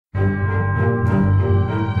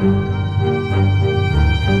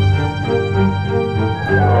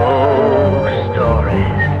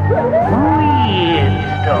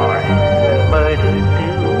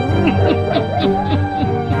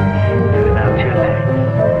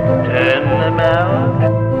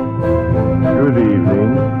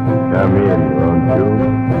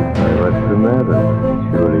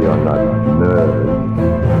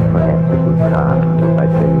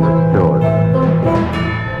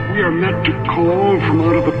are meant to call from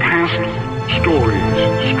out of the past stories,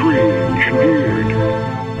 strange and weird.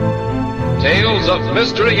 Tales of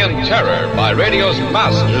mystery and terror by radio's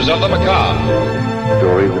masters of the macabre.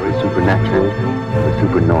 Stories of the supernatural, the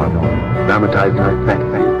supernormal, dramatizing our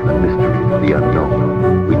fantasies, the mysteries of the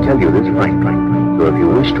unknown. We tell you this frankly, so if you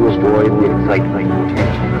wish to avoid the excitement and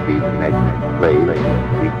tension of these imaginary plays,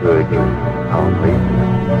 we urge you, calmly,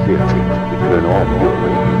 sincerely, to turn off your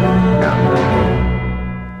radio now.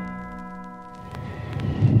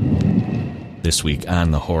 This week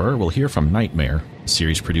on The Horror, we'll hear from Nightmare, a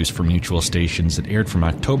series produced for Mutual Stations that aired from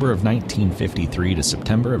October of 1953 to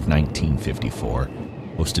September of 1954,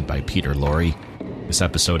 hosted by Peter Lorre. This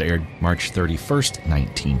episode aired March 31st,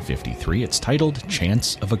 1953. It's titled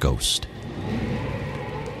Chance of a Ghost.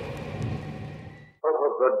 Out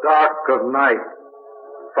of the dark of night,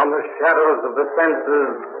 from the shadows of the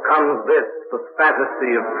senses, comes this, the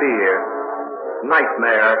fantasy of fear,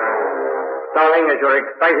 Nightmare, starring as your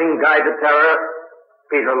exciting guide to terror,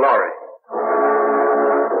 Peter Lorre.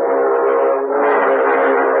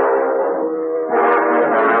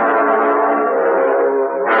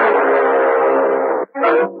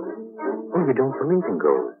 Oh, you don't believe in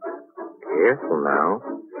ghosts? Careful now.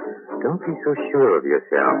 Don't be so sure of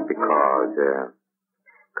yourself because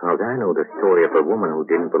I know the story of a woman who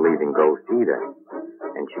didn't believe in ghosts either.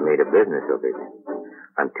 And she made a business of it.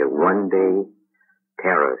 Until one day,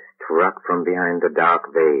 terror struck from behind the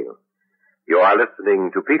dark veil. You are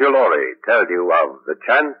listening to Peter Lorre tell you of The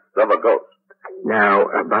Chance of a Ghost. Now,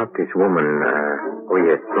 about this woman,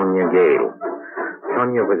 Sonia Gale.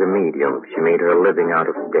 Sonia was a medium. She made her living out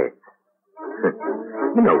of death.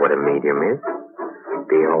 You know what a medium is.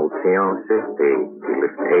 They hold seances, they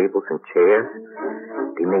lift tables and chairs.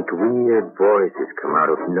 They make weird voices come out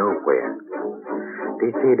of nowhere.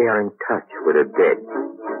 They say they are in touch with the dead.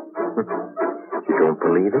 You don't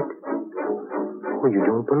believe it? Oh, you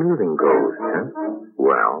don't believe in ghosts, huh?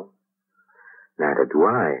 Well, neither do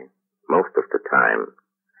I, most of the time.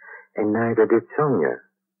 And neither did Sonia,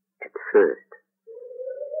 at first.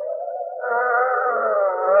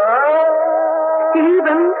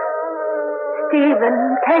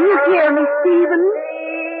 Stephen, can you hear me, Stephen?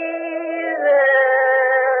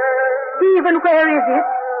 Stephen, where is it?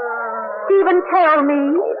 Stephen, tell me.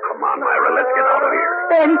 Oh, come on, Myra, let's get out of here.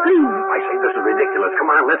 Ben, please. I say this is ridiculous. Come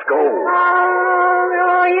on, let's go.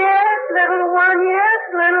 Oh, yes, little one,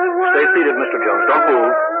 Stay seated, Mr. Jones. Don't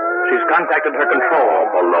move. She's contacted her control.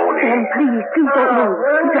 Baloney. Ben, please don't move.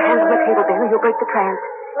 Keep your hands on the table, Ben, or you'll break the trance.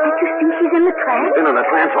 Can't you see she's in the trance? She's been in a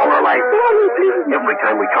trance all her life. Benny, please. Every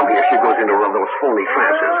time we come here, she goes into one of those phony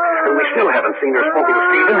trances. And we still haven't seen her spoken to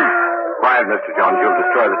Stephen. Quiet, Mr. Jones. You'll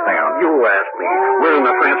destroy the seance. You asked me. We're in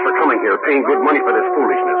the trance for coming here, paying good money for this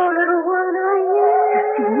foolishness. Little one,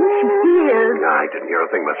 she hears. I didn't hear a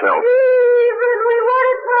thing myself. Stephen, we want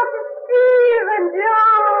to talk to Stephen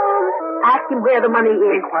Jones. Ask him where the money is.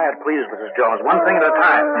 Be quiet, please, Mrs. Jones. One thing at a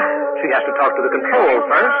time. She has to talk to the control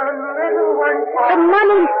first. The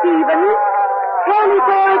money, Stephen. Tell me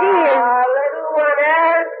where it is. Little one,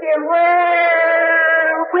 ask him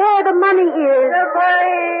where the money is. The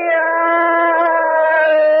money.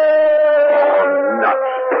 Nuts.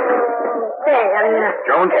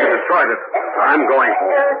 Jones, you destroyed it. I'm going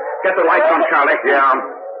home. Get the lights on, Charlie. Yeah.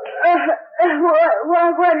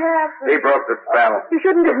 What happened? He broke the spell. You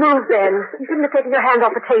shouldn't have moved then. You shouldn't have taken your hand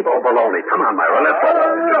off the table. Oh, baloney. Come on, Myra. Let's go.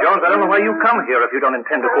 Mr. Jones, I don't know why you come here if you don't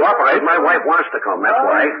intend to cooperate. My wife wants to come, that's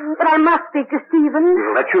why. But I must speak to Stephen.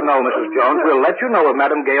 We'll let you know, Mrs. Jones. We'll let you know if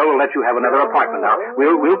Madam Gale will let you have another apartment now.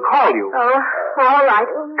 We'll call you. Oh, all right.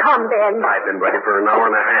 Come then. I've been ready for an hour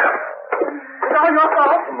and a half. It's all your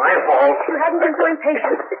fault. My fault. You hadn't been so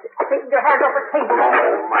impatient. Taking your hand off the table.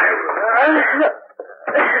 Oh, Myra.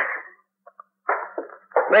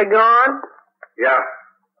 They gone? Yeah.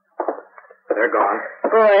 They're gone.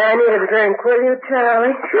 Boy, I need a drink, will you,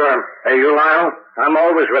 Charlie? Sure. Hey, you, Lionel? I'm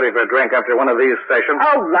always ready for a drink after one of these sessions.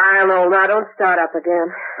 Oh, Lionel, now don't start up again.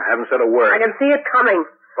 I haven't said a word. I can see it coming.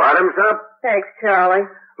 Bottoms up? Thanks, Charlie.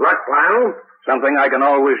 Luck, Lionel? Something I can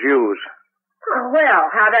always use. Oh, well,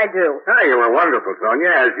 how'd I do? Hey, you were wonderful, Sonia,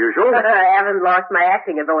 as usual. I haven't lost my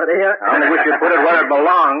acting ability. I only wish you'd put it where it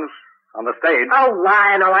belongs. On the stage. Oh,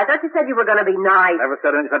 Lionel, I thought you said you were going to be nice. Never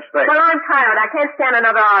said any such thing. Well, I'm tired. I can't stand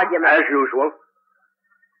another argument. As usual.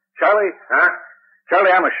 Charlie? Huh?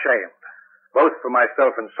 Charlie, I'm ashamed. Both for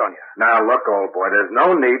myself and Sonia. Now, look, old boy, there's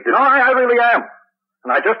no need to... No, I really am.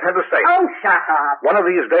 And I just had to say. Oh, shut up. One of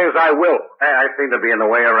these days I will. Hey, I seem to be in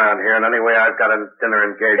the way around here, and anyway, I've got a dinner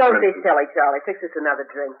engagement. Don't be silly, Charlie. Fix us another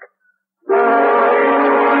drink.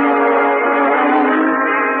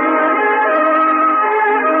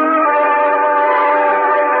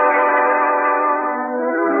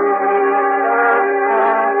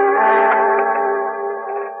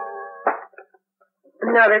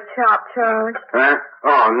 another chop, Charlie? Huh?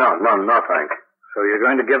 Oh, no, thanks. So you're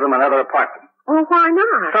going to give them another apartment? Well, why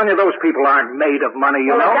not? Sonia, those people aren't made of money,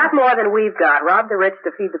 you know. They've got more than we've got. Rob the rich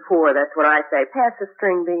to feed the poor, that's what I say. Pass the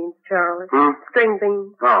string beans, Charlie. String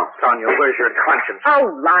beans. Oh, Sonia, where's your conscience?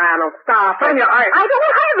 Oh, Lionel, stop. Sonia, I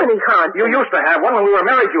don't have any conscience. You used to have one. When we were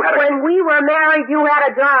married, you had a... When we were married, you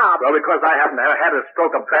had a job. Well, because I haven't had a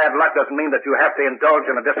stroke of bad luck doesn't mean that you have to indulge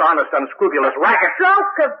in a dishonest, unscrupulous racket.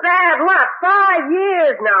 Stroke of bad luck. 5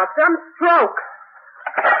 years now. Some stroke.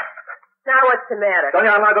 Now what's the matter?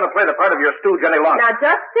 Sonia, I'm not going to play the part of your stooge any longer. Now,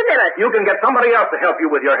 just a minute. You can get somebody else to help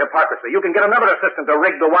you with your hypocrisy. You can get another assistant to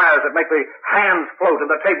rig the wires that make the hands float and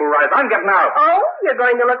the table rise. I'm getting out. Oh, you're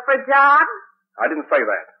going to look for a job? I didn't say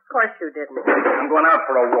that. Of course you didn't. I'm going out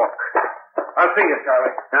for a walk. I'll see you,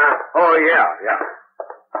 Charlie. Oh, yeah.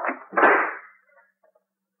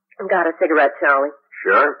 Got a cigarette, Charlie?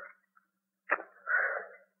 Sure.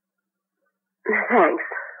 Thanks.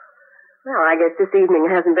 Well, I guess this evening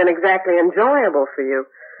hasn't been exactly enjoyable for you.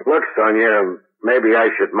 Look, Sonia, maybe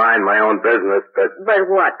I should mind my own business, but... But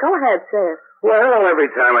what? Go ahead, say it. Well,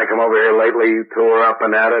 every time I come over here lately, you two are up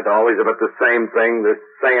and at it, always about the same thing, this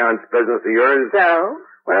seance business of yours. So?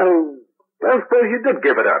 Well, suppose you did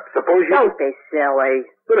give it up. Suppose you... Don't be silly.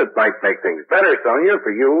 But it might make things better, Sonia,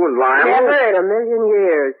 for you and Lionel. Never in a million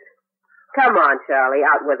years. Come on, Charlie,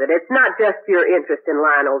 out with it. It's not just your interest in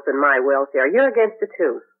Lionel's and my welfare. You're against it,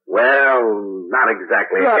 too. Well, not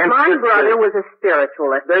exactly. Look, my brother was a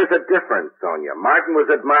spiritualist. There's a difference, Sonia. Martin was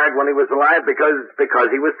admired when he was alive because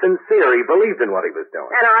he was sincere. He believed in what he was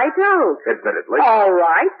doing. And I don't. Admittedly. All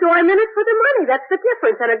right, so I'm in it for the money. That's the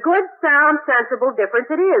difference. And a good, sound, sensible difference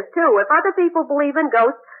it is, too. If other people believe in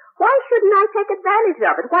ghosts, why shouldn't I take advantage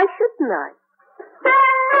of it? Why shouldn't I?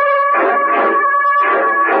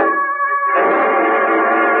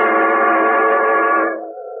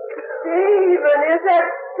 Stephen, is that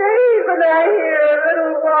Stephen I hear a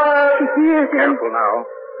little while? She hears him. Careful now.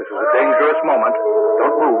 This is a dangerous moment.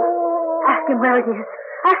 Don't move. Ask him where it is.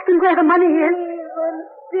 Ask him where the money is.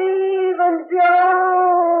 Stephen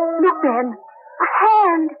Jones. Look, Ben. A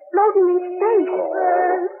hand floating in space.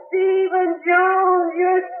 Stephen Jones,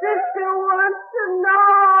 your sister wants to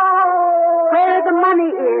know where the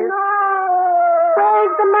money is.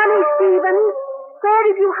 Where's the money, Stephen? Where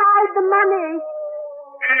did you hide the money?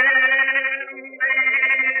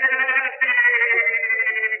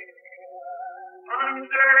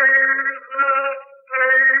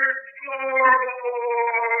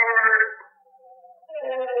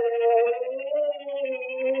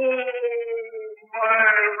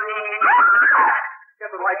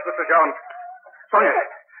 Mr. Jones.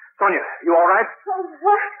 Sonia, you all right? Oh,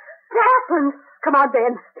 what happened? Come on,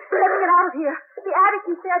 Ben. Let's get out of here. The attic,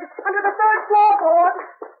 he said, under the third floorboard.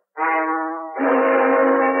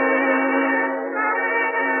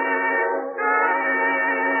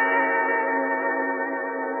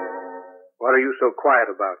 What are you so quiet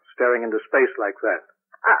about, staring into space like that?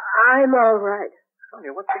 I'm all right.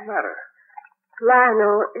 Sonia, what's the matter?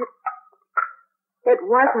 Lionel, it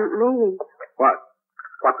wasn't me. What?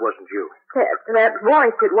 What wasn't you? That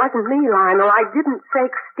voice, it wasn't me, Lionel. I didn't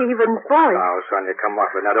fake Stephen's voice. Oh, Sonia, come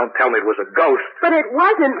off it. Now, don't tell me it was a ghost. But it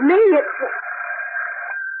wasn't me.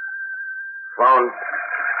 Phone.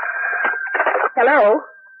 Hello?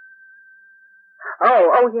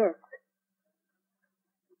 Oh, yes.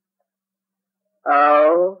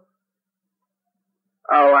 Oh,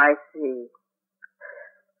 I see.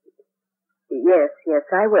 Yes,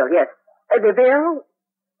 I will, yes. The bill?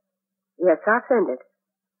 Yes, I'll send it.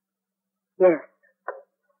 Yes.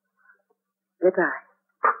 Goodbye.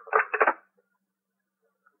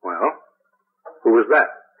 Well, who was that?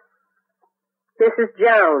 Mrs.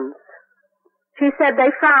 Jones. She said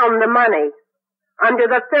they found the money under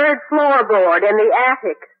the third floorboard in the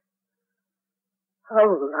attic.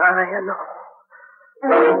 Oh, Lionel.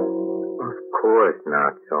 Of course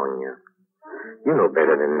not, Sonia. You know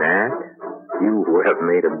better than that. You who have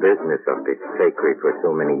made a business of this sacred for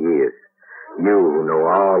so many years. You who know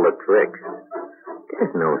all the tricks.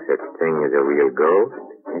 There's no such thing as a real ghost,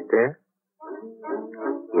 is there?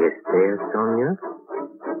 Is there, Sonia?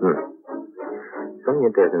 Sonia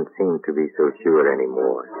doesn't seem to be so sure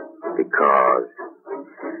anymore. Because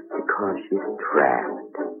she's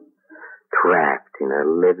trapped. Trapped in a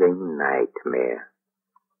living nightmare.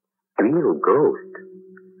 Real ghost.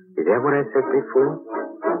 Is that what I said before?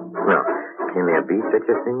 Well, can there be such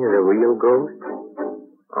a thing as a real ghost?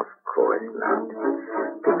 Of course not.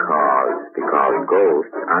 Because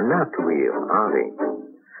ghosts are not real, are they?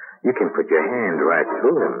 You can put your hand right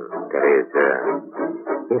through them. That is,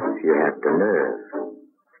 if you have the nerve.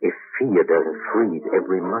 If fear doesn't freeze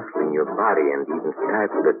every muscle in your body and even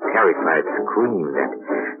stifle the terrified scream that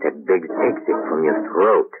begs exit from your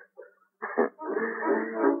throat.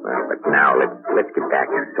 Well, but now let's get back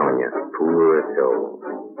to Sonia. Poor soul.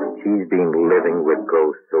 She's been living with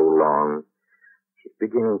ghosts so long, she's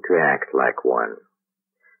beginning to act like one.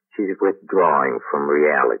 She's withdrawing from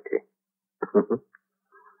reality.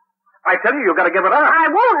 I tell you, you've got to give it up. I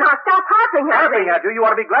won't. Now stop harping at me. Harping at you? You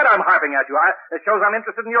ought to be glad I'm harping at you. It shows I'm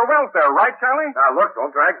interested in your welfare, right, Sally? Now, look, don't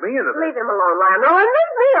drag me into this. Leave him alone, Lionel, and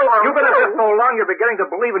leave me alone. You've been at this so long, you're beginning to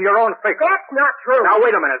believe in your own fakery. That's not true. Now,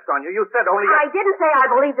 wait a minute, Sonia. You said only... I didn't say I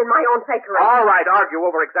believed in my own fakery. All right, argue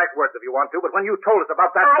over exact words if you want to, but when you told us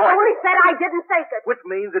about that I boy... only said I didn't fake it. Which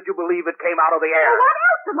means that you believe it came out of the air. Well, what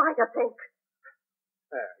else am I to think?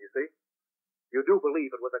 There, you see? You do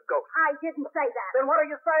believe it was a ghost. I didn't say that. Then what are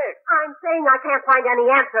you saying? I'm saying I can't find any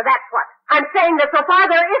answer, that's what. I'm saying that so far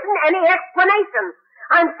there isn't any explanation.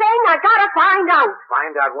 I'm saying I gotta find out.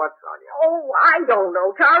 Find out what, Sonia? Oh, I don't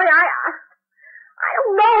know, Charlie. I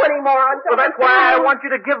don't know anymore until... Well, that's why I want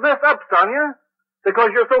you to give this up, Sonia.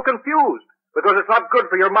 Because you're so confused. Because it's not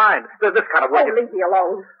good for your mind. There's this kind of way... Oh, leave me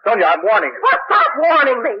alone. Sonia, I'm warning you. Well, stop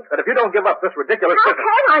warning me. That if you don't give up this ridiculous How business...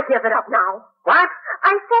 can I give it up now? What?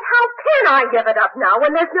 I said, how can I give it up now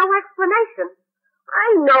when there's no explanation? I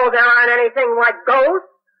know there aren't anything like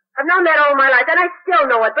ghosts. I've known that all my life, and I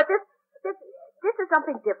still know it. But this is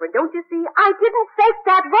something different, don't you see? I didn't fake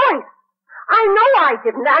that voice. I know I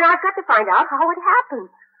didn't, and I've got to find out how it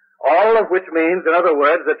happened. All of which means, in other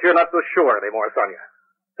words, that you're not so sure anymore, Sonia.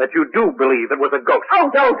 That you do believe it was a ghost. Oh,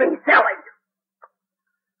 don't be silly.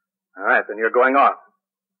 All right, then you're going on.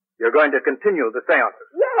 You're going to continue the seances.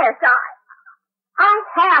 Yes, I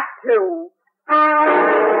have to.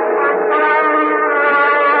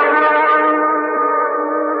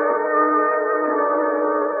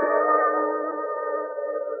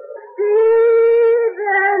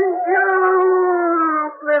 Stephen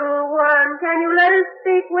Jones, little one, can you let us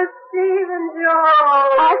speak with Stephen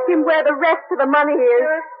Jones? Ask him where the rest of the money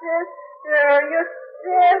is. Your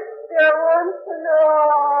sister wants to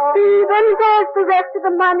know. Stephen, where's the rest of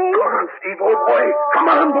the money? Come on, Steve, old boy. Come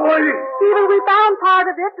on, boy. Stephen, we found part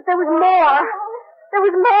of it, but there was more. There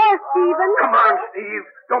was more, Stephen. Come on, Steve.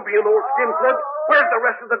 Don't be an old skinflint. Where's the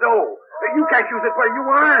rest of the dough? You can't use it where you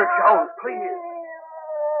were. Jones, please.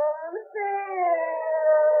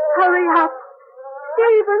 Hurry up.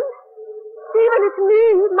 Stephen. Stephen, it's me,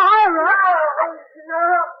 Myra. No,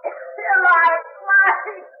 you're right.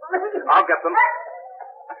 I'll get them.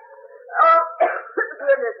 Oh,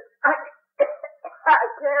 goodness. I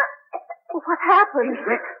can't. What happened?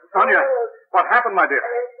 Nick, Sonia, what happened, my dear?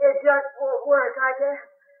 It just won't work. I guess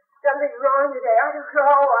something's wrong today. I don't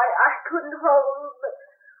know. I couldn't hold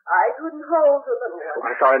the little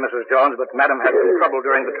one. I'm sorry, Mrs. Jones, but Madam had some trouble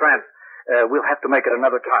during the trance. We'll have to make it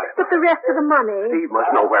another time. But the rest of the money? Steve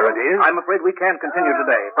must know where it is. I'm afraid we can't continue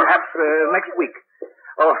today. Perhaps next week.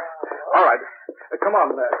 Oh, all right. Come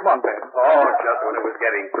on, Ben. Oh, just when it was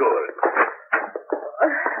getting good.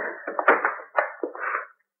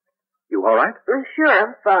 You all right? Sure,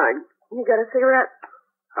 I'm fine. You got a cigarette?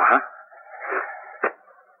 Uh-huh.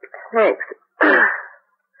 Thanks.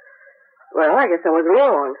 Well, I guess I was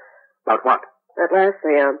wrong. About what? That last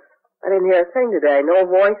seance. I didn't hear a thing today. No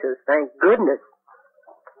voices, thank goodness.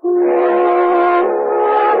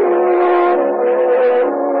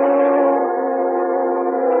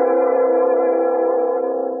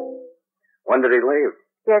 When did he leave?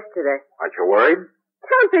 Yesterday. Aren't you worried?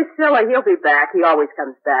 Don't be silly. He'll be back. He always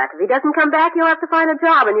comes back. If he doesn't come back, you'll have to find a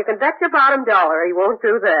job, and you can bet your bottom dollar he won't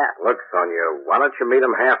do that. Look, Sonia, why don't you meet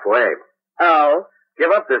him halfway? Oh? Give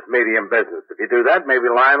up this medium business. If you do that, maybe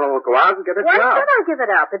Lionel will go out and get a Why job. should I give it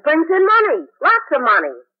up? It brings in money. Lots of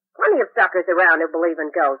money. Plenty of suckers around who believe in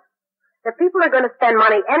ghosts. If people are going to spend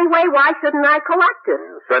money anyway, why shouldn't I collect it?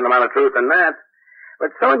 A certain amount of truth in that.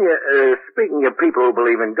 But, Sonia, speaking of people who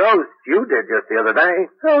believe in ghosts, you did just the other day.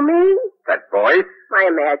 Who, me? That voice. My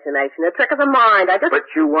imagination, a trick of the mind. But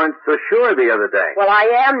you weren't so sure the other day. Well,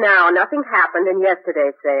 I am now. Nothing happened in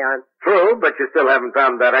yesterday's seance. True, but you still haven't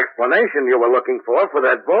found that explanation you were looking for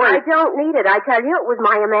that voice. I don't need it. I tell you, it was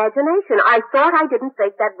my imagination. I thought I didn't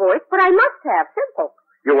fake that voice, but I must have. Simple.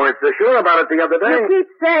 You weren't so sure about it the other day. You keep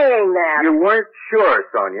saying that. You weren't sure,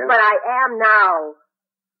 Sonia. But I am now.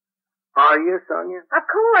 Are you, Sonia? Of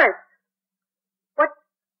course.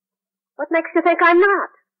 What makes you think I'm not?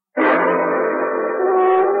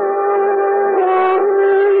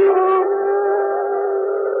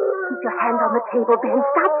 Keep your hand on the table, Ben.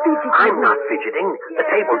 Stop fidgeting. I'm not fidgeting. The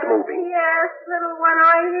table's moving. Yes, little one,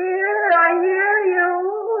 I hear you.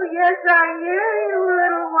 Yes, I hear you,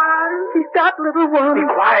 little one. She stopped, little one. Be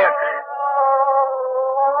quiet.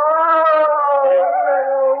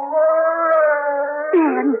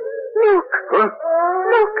 Huh?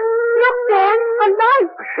 Look, Dan, a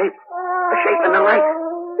light. A shape in the light.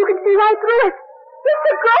 You can see right through it. It's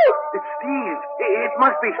a ghost. It's Steve. It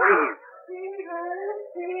must be Steve.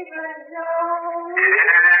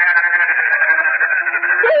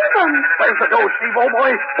 Stephen! Where's the dough, Steve, old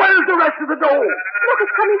boy? Where's the rest of the dough? Look,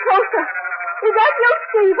 it's coming closer. Is that you,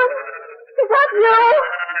 Stephen? Is that you?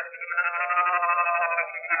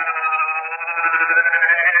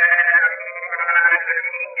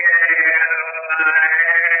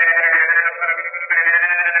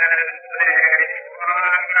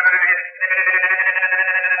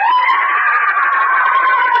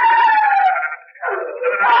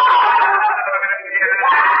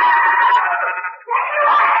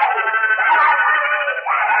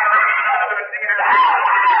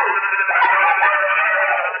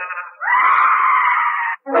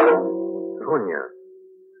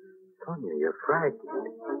 Sonia, you're frightened.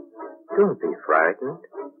 Don't be frightened.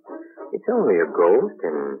 It's only a ghost,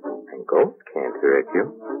 and ghosts can't hurt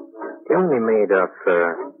you. They're only made of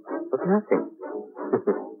nothing.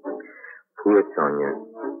 Poor Sonia.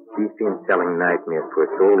 She's been selling nightmares for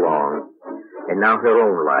so long, and now her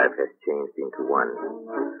own life has changed into one.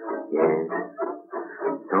 Yes,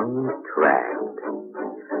 Sonia's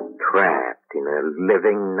trapped in a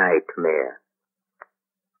living nightmare.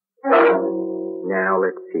 Now,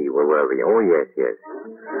 let's see, where were we? Oh, yes.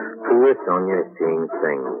 Poor Sonia is seeing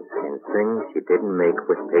things, and things she didn't make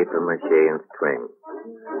with papier-mâché and string.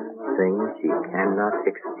 Things she cannot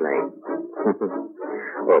explain.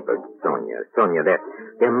 Oh, but Sonia,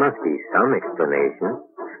 there must be some explanation.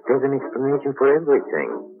 There's an explanation for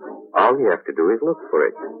everything. All you have to do is look for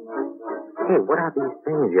it. Hey, what are these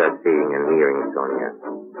things you're seeing and hearing, Sonia?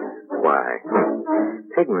 Why,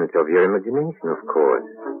 figments of your imagination, of course.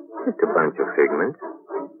 Just a bunch of figments.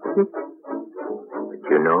 But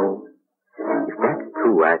you know, if that's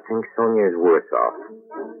true, I think Sonia is worse off.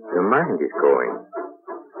 Her mind is going.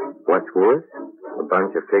 What's worse? A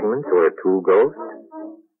bunch of figments or a true ghost?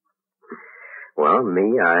 Well,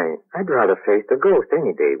 me, I'd rather face the ghost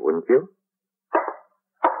any day, wouldn't you?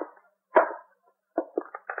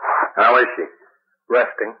 How is she?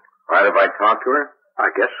 Resting. Right if I talk to her? I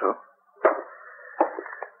guess so.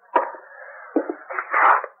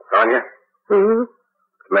 Sonia? Hmm?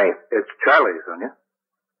 It's me. It's Charlie, Sonia.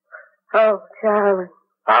 Oh, Charlie.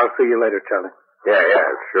 I'll see you later, Charlie. Yeah,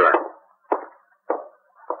 sure.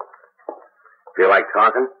 Feel like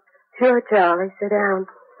talking? Sure, Charlie. Sit down.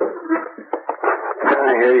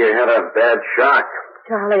 I hear you had a bad shock.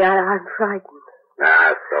 Charlie, I'm frightened.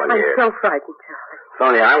 Sonia. I'm so frightened, Charlie.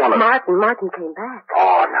 Sonia, I want to... Martin came back.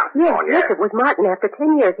 Oh, now, Sonia. Yes, it was Martin. After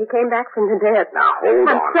 10 years, he came back from the dead. Now, hold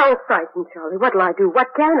on. I'm so frightened, Charlie. What'll I do? What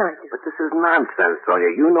can I do? But this is nonsense, Sonia.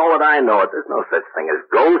 You know it, I know it. There's no such thing as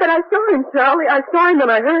ghosts. But I saw him, Charlie. I saw him and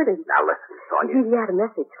I heard him. Now, listen, Sonia. He had a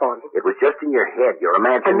message for me. It was just in your head, your A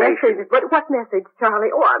imagination. message? But what message, Charlie?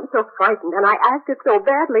 Oh, I'm so frightened, and I asked it so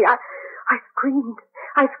badly. I screamed.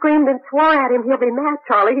 I screamed and swore at him. He'll be mad,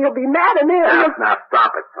 Charlie. He'll be mad, and then... Now,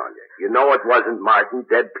 stop it, Sonia. You know it wasn't Martin.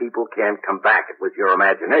 Dead people can't come back. It was your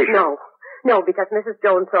imagination. No, because Mrs.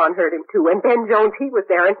 Jones saw and heard him, too. And Ben Jones, he was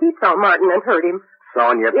there, and he saw Martin and heard him.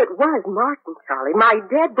 Sonia... It was Martin, Charlie. My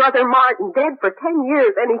dead brother Martin, dead for 10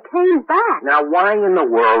 years, and he came back. Now, why in the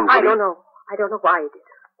world... I don't know. I don't know why he did.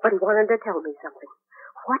 But he wanted to tell me something.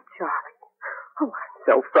 What, Charlie? Oh, I'm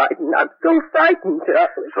so frightened. I'm so frightened,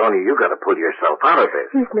 Charlie. Sonia, you got to pull yourself out of this.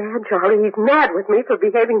 He's mad, Charlie. He's mad with me for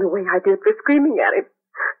behaving the way I did, for screaming at him.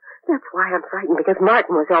 That's why I'm frightened, because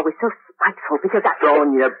Martin was always so spiteful, because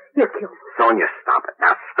Sonia... He'll kill me. Sonia, stop it.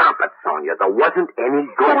 Now, stop it, Sonia. There wasn't any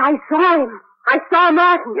ghost. But I saw him. I saw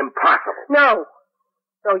Martin. Impossible. No,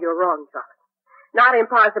 you're wrong, Charlie. Not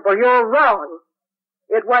impossible. You're wrong.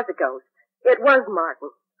 It was a ghost. It was Martin.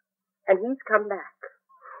 And he's come back.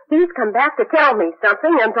 He's come back to tell me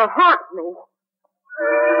something and to haunt me.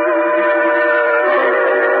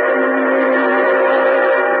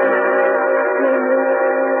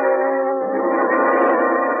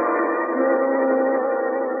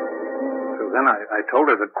 Susan, I told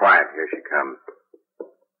her that... Quiet, here she comes.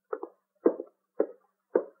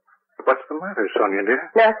 What's the matter, Sonia,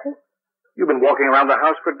 dear? Nothing. You've been walking around the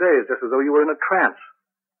house for days just as though you were in a trance.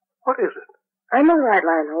 What is it? I'm all right,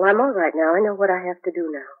 Lionel. I'm all right now. I know what I have to do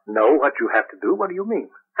now. Know what you have to do? What do you mean?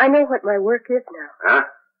 I know what my work is now. Huh?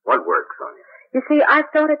 What work, Sonia? You see, I've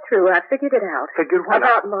thought it through. I've figured it out. Figured what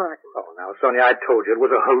About out? Martin. Oh, now, Sonia, I told you it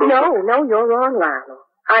was a hallucination. No, you're wrong, Lionel.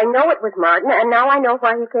 I know it was Martin, and now I know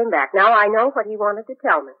why he came back. Now I know what he wanted to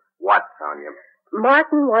tell me. What, Sonia?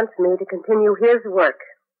 Martin wants me to continue his work.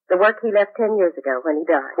 The work he left 10 years ago when he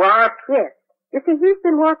died. What? Yes. You see, he's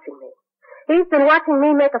been watching me. He's been watching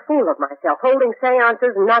me make a fool of myself, holding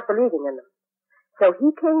seances and not believing in them. So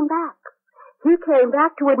he came back. He came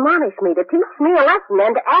back to admonish me, to teach me a lesson,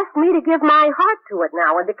 and to ask me to give my heart to it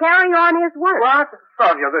now and to carry on his work. What?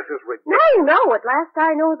 Sonia, this is ridiculous. No, at last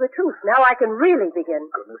I know the truth. Now I can really begin.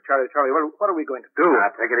 Goodness, Charlie, what are we going to do?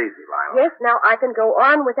 Take it easy, Lionel. Yes, now I can go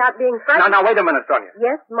on without being frightened. Now, wait a minute, Sonia.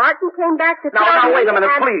 Yes, Martin came back to tell me... Now, wait a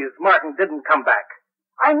minute, please. Martin didn't come back.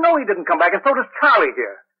 I know he didn't come back, and so does Charlie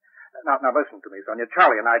here. Now, listen to me, Sonia.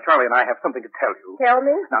 Charlie and I have something to tell you. Tell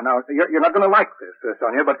me? Now, you're not going to like this,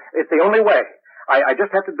 Sonia, but it's the only way. I just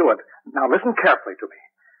have to do it. Now, listen carefully to me.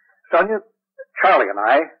 Sonia, Charlie and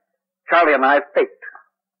I faked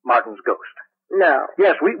Martin's ghost. No.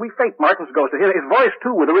 Yes, we faked Martin's ghost. His voice,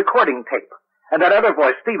 too, with a recording tape. And that other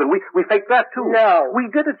voice, Stephen, we faked that, too. No. We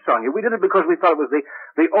did it, Sonia. We did it because we thought it was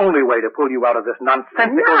the only way to pull you out of this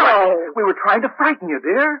nonsensical... No. We were trying to frighten you,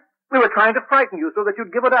 dear. We were trying to frighten you so that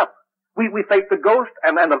you'd give it up. We faked the ghost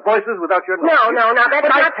and the voices without your knowledge. No, that's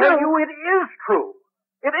but not I tell true. you, it is true.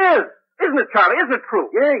 It is. Isn't it, Charlie? Isn't it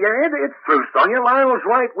true? Yeah, it's true, Sonia. Lionel's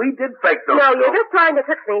right. We did fake those. No, you're just trying to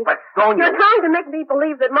trick me. But, Sonia... You're trying to make me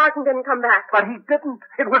believe that Martin didn't come back. But he didn't.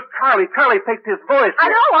 It was Charlie. Charlie faked his voice.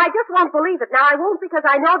 I know. I just won't believe it. Now, I won't because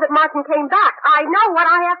I know that Martin came back. I know what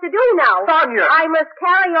I have to do now. Sonia! I must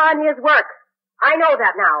carry on his work. I know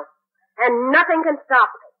that now. And nothing can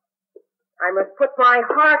stop me. I must put my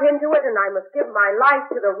heart into it, and I must give my life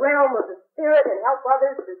to the realm of the spirit and help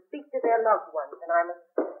others to speak to their loved ones. And I must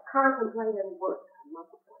contemplate and work.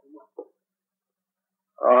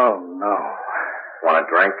 Oh, no. Want a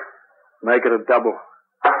drink? Make it a double.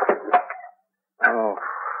 Oh,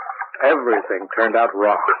 everything turned out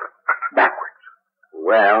wrong. Backwards.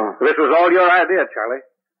 Well, this was all your idea, Charlie.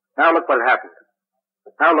 Now look what happened.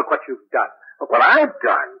 Now look what you've done. Look what I've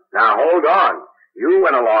done. Now hold on. You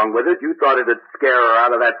went along with it. You thought it'd scare her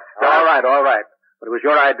out of that stuff. All right. But it was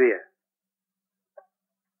your idea.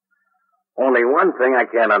 Only one thing I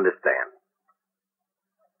can't understand.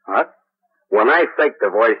 What? When I faked the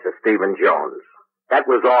voice of Stephen Jones, that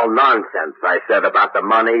was all nonsense I said about the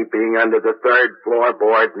money being under the third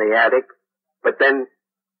floorboard in the attic. But then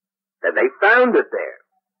they found it there.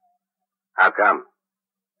 How come?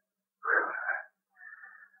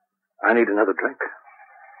 I need another drink.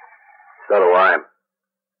 So do I.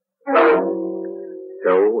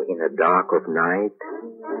 So, in the dark of night,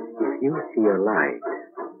 if you see a light,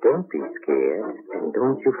 don't be scared and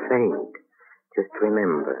don't you faint. Just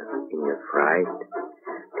remember, in your fright,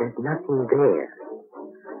 there's nothing there.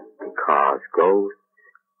 Because ghosts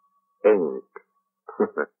ain't.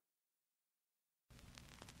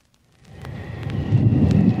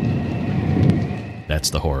 That's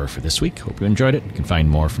the horror for this week. Hope you enjoyed it. You can find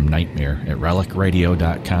more from Nightmare at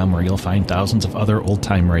relicradio.com, where you'll find thousands of other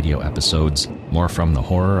old-time radio episodes. More from the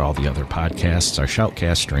horror, all the other podcasts, our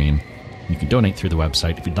Shoutcast stream. You can donate through the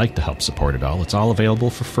website if you'd like to help support it all. It's all available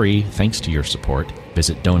for free, thanks to your support.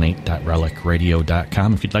 Visit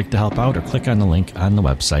donate.relicradio.com if you'd like to help out, or click on the link on the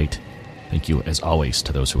website. Thank you, as always,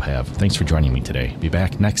 to those who have. Thanks for joining me today. Be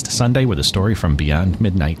back next Sunday with a story from Beyond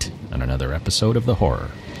Midnight on another episode of The Horror.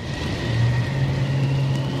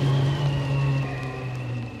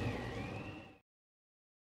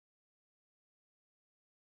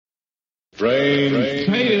 Strange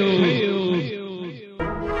Tales.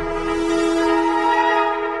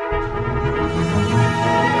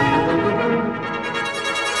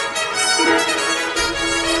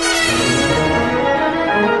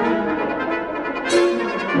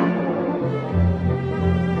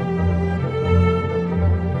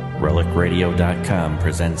 RelicRadio.com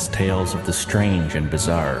presents tales of the strange and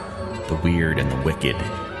bizarre, the weird and the wicked.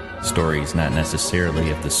 Stories not necessarily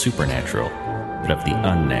of the supernatural, but of the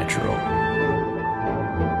unnatural.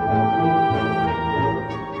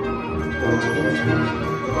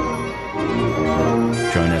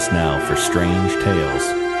 Join us now for Strange Tales,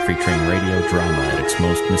 featuring radio drama at its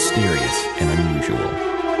most mysterious and unusual.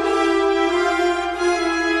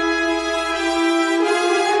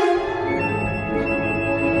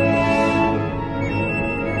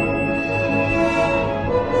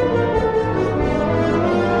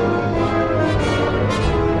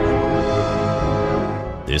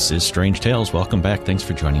 This is Strange Tales. Welcome back. Thanks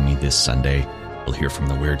for joining me this Sunday. We'll hear from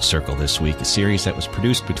The Weird Circle this week, a series that was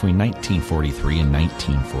produced between 1943 and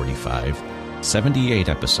 1945. 78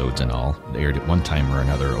 episodes in all. It aired at one time or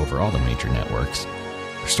another over all the major networks.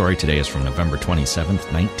 Our story today is from November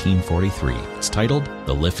 27th, 1943. It's titled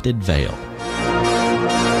The Lifted Veil.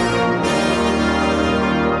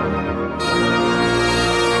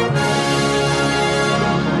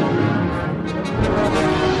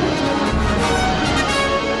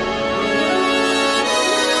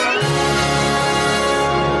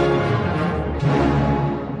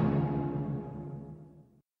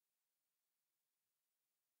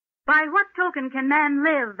 By what token can man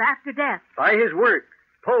live after death? By his work.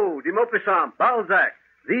 Poe, de Maupassant, Balzac.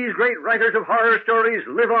 These great writers of horror stories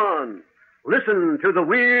live on. Listen to The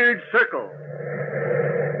Weird Circle.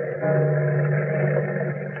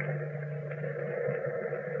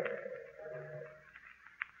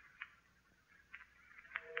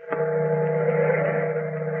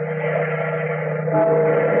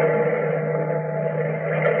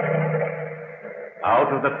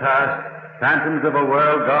 Out of the past, phantoms of a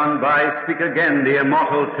world gone by, speak again the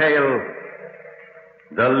immortal tale,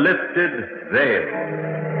 The Lifted Veil.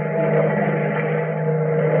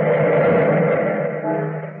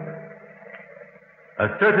 A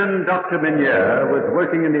certain Dr. Minier was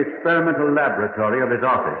working in the experimental laboratory of his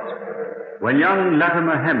office when young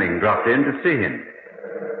Latimer Hemming dropped in to see him.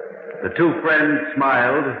 The two friends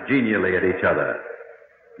smiled genially at each other.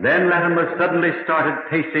 Then Latimer suddenly started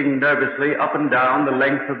pacing nervously up and down the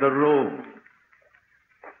length of the room.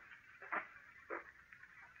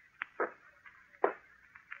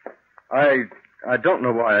 I don't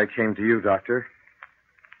know why I came to you, Doctor.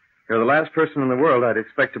 You're the last person in the world I'd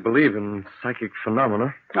expect to believe in psychic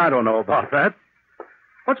phenomena. I don't know about that.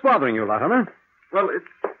 What's bothering you, Latimer? Well,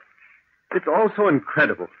 it's all so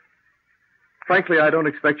incredible. Frankly, I don't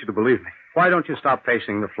expect you to believe me. Why don't you stop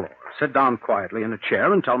pacing the floor? Sit down quietly in a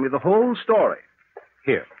chair and tell me the whole story.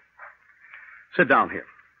 Here. Sit down here.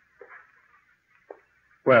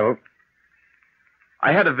 Well,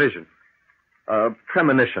 I had a vision. A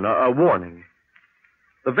premonition, a warning.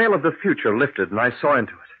 The veil of the future lifted, and I saw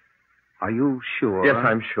into it. Are you sure? Yes,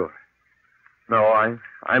 I'm sure. No,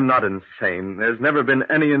 I'm not insane. There's never been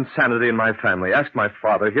any insanity in my family. Ask my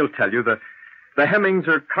father. He'll tell you the Hemmings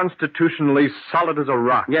are constitutionally solid as a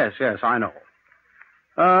rock. Yes, I know.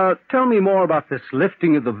 Tell me more about this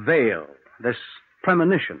lifting of the veil, this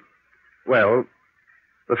premonition. Well,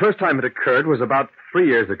 the first time it occurred was about 3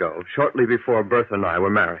 years ago, shortly before Bertha and I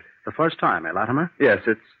were married. The first time, Latimer? Yes,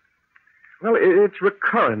 it's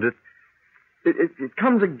recurrent. It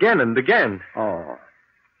comes again and again. Oh.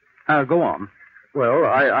 Go on. Well,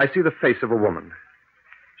 I see the face of a woman.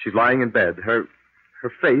 She's lying in bed. Her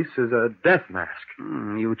face is a death mask.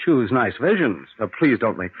 You choose nice visions. Now, please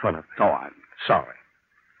don't make fun of me. Oh, I'm sorry.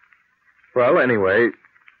 Well, anyway,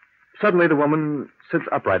 suddenly the woman sits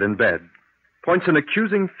upright in bed, points an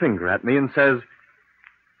accusing finger at me and says,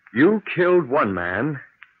 "You killed one man,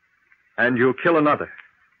 and you'll kill another."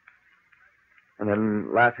 And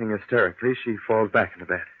then, laughing hysterically, she falls back into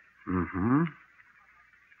bed. Mm-hmm.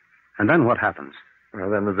 And then what happens? Well,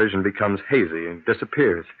 then the vision becomes hazy and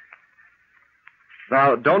disappears.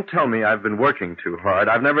 Now, don't tell me I've been working too hard.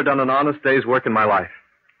 I've never done an honest day's work in my life.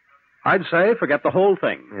 I'd say forget the whole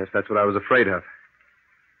thing. Yes, that's what I was afraid of.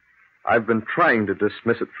 I've been trying to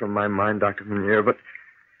dismiss it from my mind, Dr. Minier, but...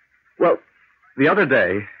 Well, the other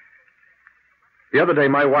day,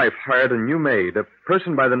 my wife hired a new maid, a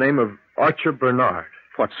person by the name of Archer Bernard.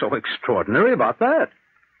 What's so extraordinary about that?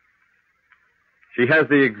 She has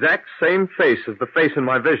the exact same face as the face in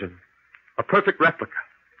my vision. A perfect replica.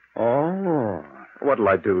 Oh. What'll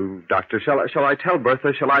I do, Doctor? Shall I tell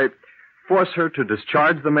Bertha? Shall I force her to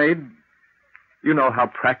discharge the maid? You know how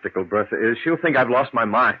practical Bertha is. She'll think I've lost my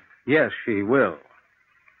mind. Yes, she will.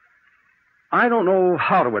 I don't know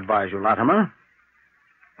how to advise you, Latimer.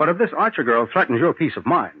 But if this Archer girl threatens your peace of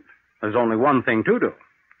mind, there's only one thing to do.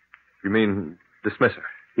 You mean dismiss her?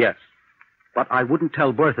 Yes. But I wouldn't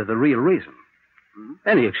tell Bertha the real reason.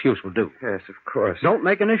 Any excuse will do. Yes, of course. Don't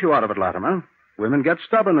make an issue out of it, Latimer. Women get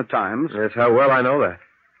stubborn at times. Yes, how well I know that.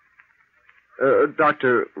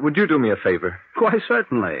 Doctor, would you do me a favor? Why,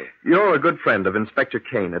 certainly. You're a good friend of Inspector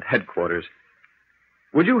Kane at headquarters.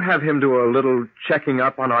 Would you have him do a little checking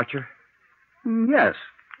up on Archer? Yes,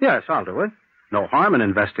 I'll do it. No harm in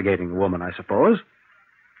investigating a woman, I suppose.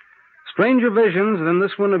 Stranger visions than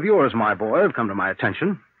this one of yours, my boy, have come to my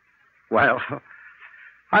attention. Well,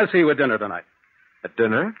 I'll see you at dinner tonight. At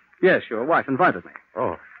dinner? Yes, your wife invited me.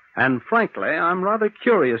 Oh. And frankly, I'm rather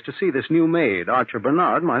curious to see this new maid, Archer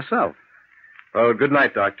Bernard, myself. Well, good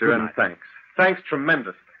night, Doctor, Good and night. thanks. Thanks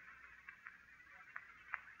tremendously.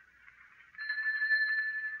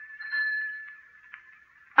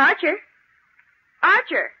 Archer?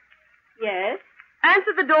 Archer? Yes?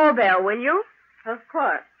 Answer the doorbell, will you? Of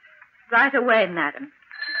course. Right away, madam.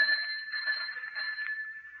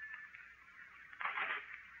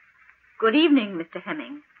 Good evening, Mr.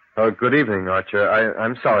 Hemming. Oh, good evening, Archer.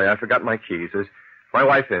 I'm sorry, I forgot my keys. Is my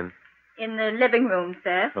wife in? In the living room,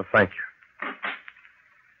 sir. Oh, thank you.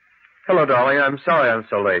 Hello, darling. I'm sorry I'm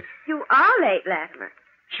so late. You are late, Latimer.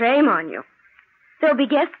 Shame on you. There'll be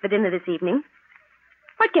guests for dinner this evening.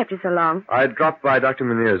 What kept you so long? I dropped by Dr.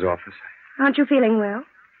 Munir's office. Aren't you feeling well?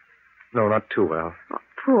 No, not too well. Oh,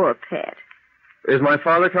 poor pet. Is my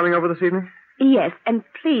father coming over this evening? Yes, and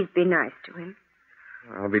please be nice to him.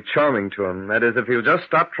 I'll be charming to him. That is, if he'll just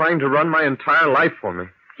stop trying to run my entire life for me.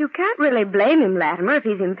 You can't really blame him, Latimer, if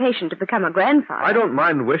he's impatient to become a grandfather. I don't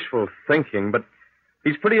mind wishful thinking, but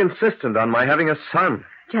he's pretty insistent on my having a son.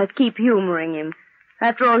 Just keep humoring him.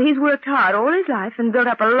 After all, he's worked hard all his life and built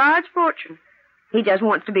up a large fortune. He just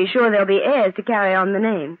wants to be sure there'll be heirs to carry on the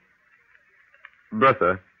name.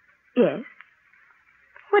 Bertha. Yes?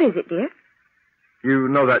 What is it, dear? You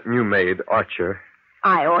know that new maid, Archer.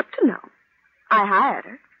 I ought to know. I hired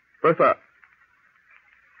her. Bertha,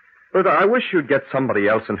 I wish you'd get somebody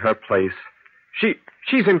else in her place.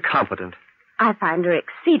 She's incompetent. I find her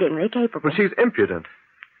exceedingly capable. But she's impudent.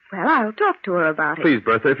 Well, I'll talk to her about it. Please,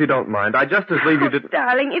 Bertha, if you don't mind. I'd just as lieve you didn't...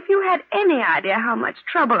 Darling, if you had any idea how much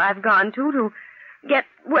trouble I've gone to get,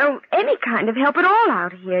 well, any kind of help at all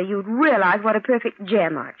out here, you'd realize what a perfect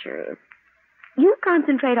gem Archer is. You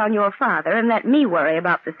concentrate on your father and let me worry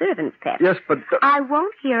about the servants' pet. Yes, but... I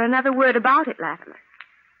won't hear another word about it, Latimer.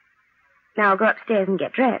 Now go upstairs and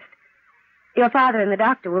get dressed. Your father and the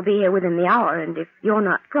doctor will be here within the hour, and if you're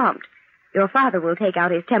not prompt, your father will take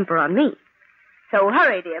out his temper on me. So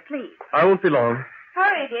hurry, dear, please. I won't be long.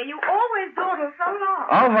 Hurry, dear. You always dawdle so long.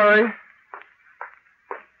 I'll hurry.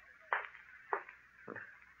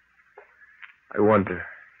 I wonder.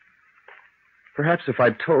 Perhaps if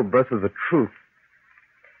I'd told Bertha the truth.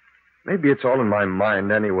 Maybe it's all in my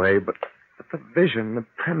mind anyway, but the vision, the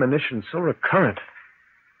premonition, so recurrent.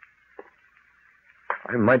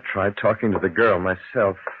 I might try talking to the girl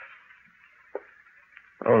myself.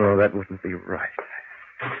 Oh, no, that wouldn't be right.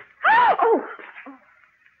 Oh!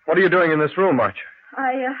 What are you doing in this room, Archer?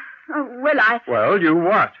 Well, you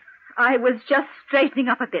what? I was just straightening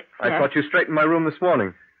up a bit, sir. I thought you straightened my room this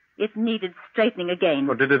morning. It needed straightening again.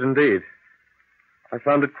 Oh, did it indeed? I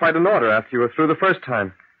found it quite in order after you were through the first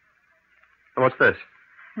time. And what's this?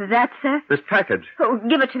 That, sir? This package. Oh,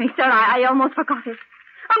 give it to me, sir. I almost forgot it.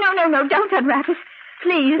 Oh, no, don't unwrap it.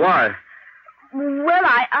 Please. Why? Well,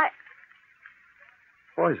 I...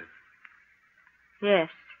 Poison. Yes.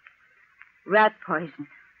 Rat poison.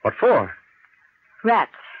 What for?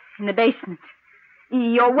 Rats in the basement.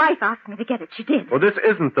 Your wife asked me to get it. She did. Well, this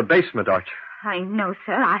isn't the basement, Archer. I know,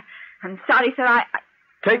 sir. I'm sorry, sir.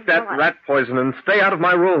 Take that rat poison and stay out of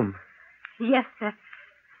my room. Yes, sir.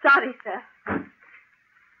 Sorry, sir.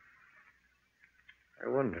 I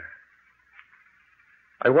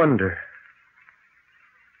wonder.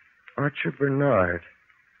 Archer Bernard.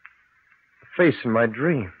 The face in my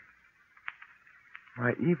dream.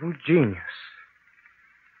 My evil genius.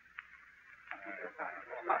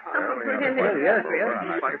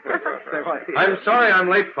 I'm sorry I'm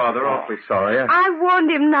late, Father. Awfully sorry. I warned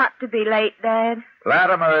him not to be late, Dad.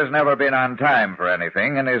 Latimer has never been on time for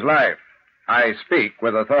anything in his life. I speak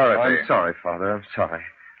with authority. I'm sorry, Father. I'm sorry.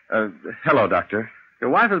 Hello, Doctor. Your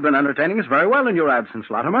wife has been entertaining us very well in your absence,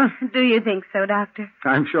 Latimer. Do you think so, Doctor?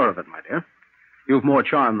 I'm sure of it, my dear. You've more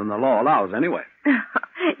charm than the law allows, anyway.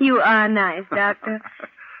 You are nice, Doctor.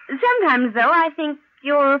 Sometimes, though, I think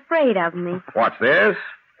you're afraid of me. What's this?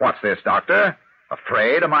 What's this, Doctor?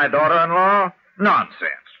 Afraid of my daughter-in-law? Nonsense.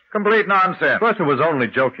 Complete nonsense. Bertha was only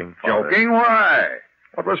joking, Father. Joking? Why?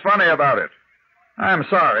 What was funny about it? I'm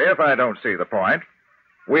sorry if I don't see the point.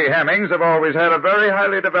 We Hemmings have always had a very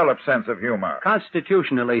highly developed sense of humor.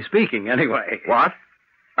 Constitutionally speaking, anyway. What?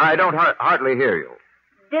 I don't hardly hear you.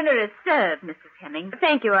 Dinner is served, Mrs. Hemming.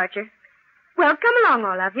 Thank you, Archer. Well, come along,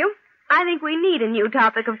 all of you. I think we need a new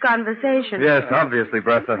topic of conversation. Yes, obviously,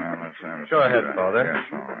 Bertha. Go ahead, Father. Yes,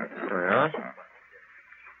 all right. There we are.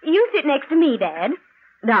 You sit next to me, Dad.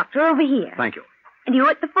 Doctor, over here. Thank you. And you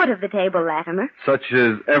at the foot of the table, Latimer. Such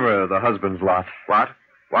is ever the husband's lot. What?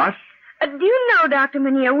 Do you know, Dr.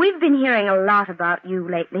 Manier, we've been hearing a lot about you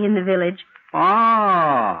lately in the village.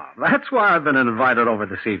 Ah, that's why I've been invited over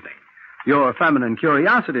this evening. Your feminine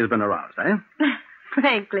curiosity has been aroused, eh?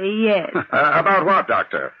 Frankly, yes. About what,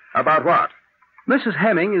 Doctor? About what? Mrs.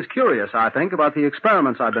 Hemming is curious, I think, about the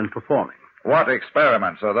experiments I've been performing. What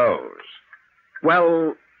experiments are those?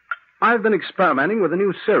 Well, I've been experimenting with a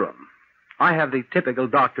new serum. I have the typical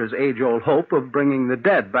doctor's age-old hope of bringing the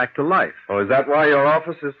dead back to life. Oh, is that why your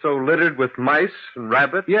office is so littered with mice and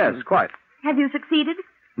rabbits? Yes, quite. Have you succeeded?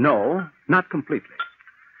 No, not completely.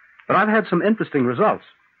 But I've had some interesting results.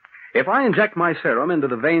 If I inject my serum into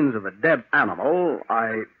the veins of a dead animal,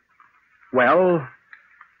 I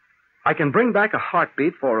can bring back a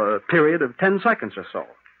heartbeat for a period of 10 seconds or so,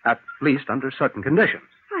 at least under certain conditions.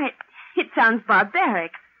 Why, it sounds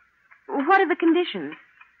barbaric. What are the conditions?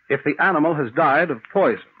 If the animal has died of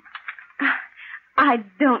poison. I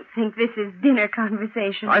don't think this is dinner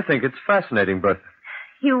conversation. I think it's fascinating, Bertha.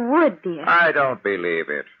 You would, dear. I don't believe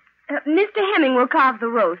it. Mr. Hemming will carve the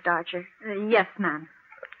roast, Archer. Yes, ma'am.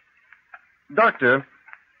 Doctor,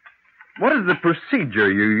 what is the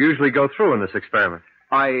procedure you usually go through in this experiment?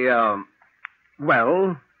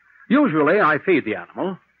 Well, usually I feed the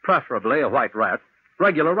animal, preferably a white rat,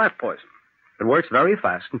 regular rat poison. It works very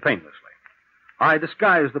fast and painlessly. I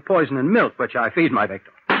disguise the poison in milk, which I feed my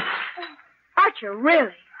victim. Archer,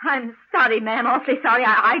 really? I'm sorry, ma'am. Awfully sorry.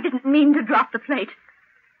 I didn't mean to drop the plate.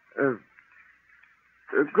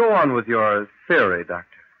 Go on with your theory,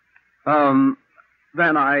 Doctor.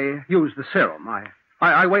 Then I use the serum.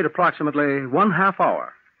 I wait approximately 1/2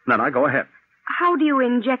 hour. Then I go ahead. How do you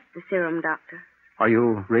inject the serum, Doctor? Are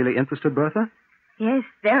you really interested, Bertha? Yes,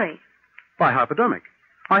 very. By hypodermic.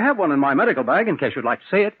 I have one in my medical bag in case you'd like to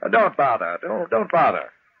see it. Don't bother. Don't bother.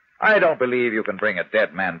 I don't believe you can bring a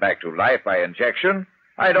dead man back to life by injection.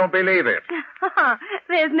 I don't believe it.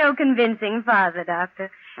 There's no convincing Father,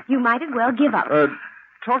 Doctor. You might as well give up.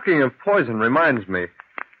 Talking of poison reminds me.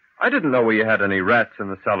 I didn't know we had any rats in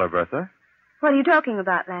the cellar, Bertha. What are you talking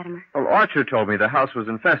about, Latimer? Well, Archer told me the house was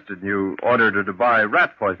infested and you ordered her to buy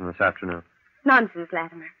rat poison this afternoon. Nonsense,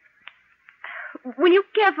 Latimer. Will you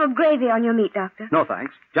care for gravy on your meat, Doctor? No,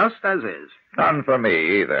 thanks. Just as is. None for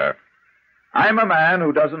me, either. I'm a man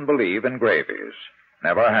who doesn't believe in gravies.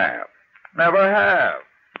 Never have. Never have.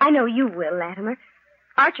 I know you will, Latimer.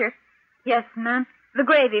 Archer. Yes, ma'am? The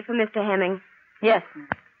gravy for Mr. Hemming. Yes, ma'am.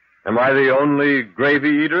 Am I the only gravy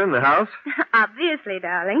eater in the house? Obviously,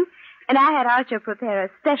 darling. And I had Archer prepare a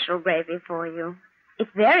special gravy for you.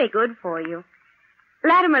 It's very good for you.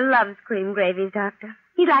 Latimer loves cream gravies, Doctor.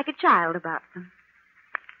 He's like a child about them.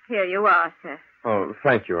 Here you are, sir. Oh,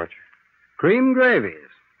 thank you, Archer. Cream gravies.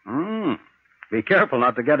 Be careful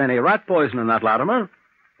not to get any rat poison in that, Latimer,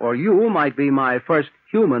 or you might be my first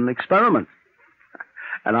human experiment.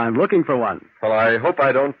 And I'm looking for one. Well, I hope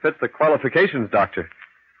I don't fit the qualifications, Doctor.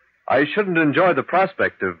 I shouldn't enjoy the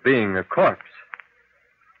prospect of being a corpse.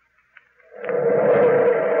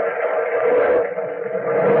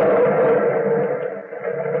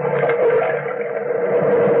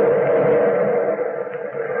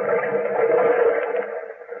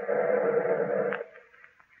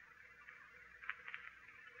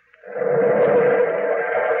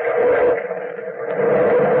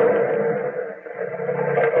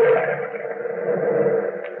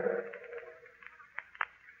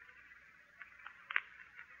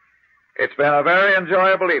 It's been a very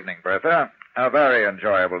enjoyable evening, Bertha. A very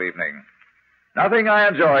enjoyable evening. Nothing I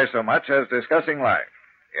enjoy so much as discussing life.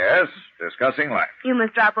 Yes, discussing life. You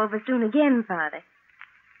must drop over soon again, Father.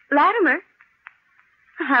 Latimer?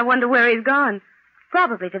 I wonder where he's gone.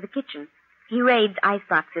 Probably to the kitchen. He raids ice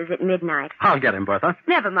boxes at midnight. I'll get him, Bertha.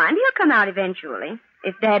 Never mind. He'll come out eventually,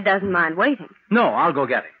 if Dad doesn't mind waiting. No, I'll go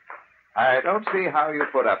get him. I don't see how you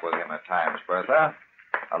put up with him at times, Bertha.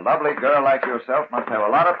 A lovely girl like yourself must have a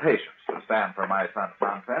lot of patience to stand for my son's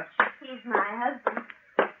nonsense. He's my husband.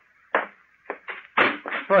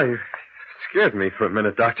 Why, you scared me for a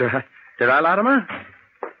minute, Doctor. Did I, Latimer?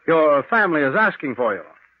 Your family is asking for you.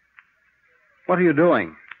 What are you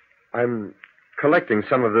doing? I'm collecting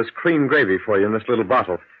some of this cream gravy for you in this little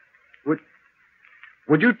bottle.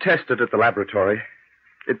 Would you test it at the laboratory?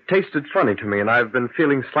 It tasted funny to me, and I've been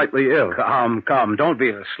feeling slightly ill. Come. Don't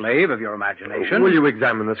be the slave of your imagination. Will you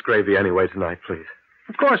examine this gravy anyway tonight, please?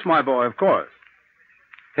 Of course, my boy, of course.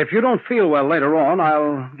 If you don't feel well later on,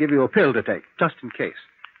 I'll give you a pill to take, just in case.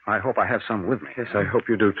 I hope I have some with me. Yes, I hope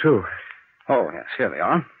you do, too. Oh, yes, here they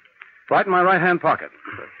are. Right in my right-hand pocket.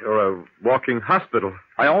 You're a walking hospital.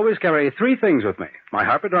 I always carry 3 things with me. My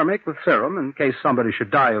hypodermic with serum in case somebody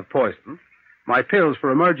should die of poison. My pills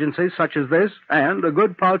for emergencies such as this, and a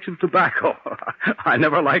good pouch of tobacco. I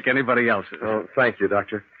never like anybody else's. Oh, thank you,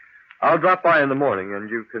 Doctor. I'll drop by in the morning, and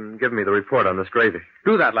you can give me the report on this gravy.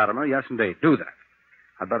 Do that, Latimer. Yes, indeed. Do that.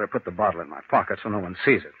 I'd better put the bottle in my pocket so no one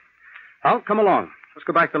sees it. Well, come along. Let's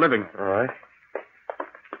go back to the living room. All right.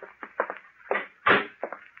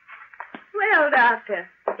 Well, Doctor,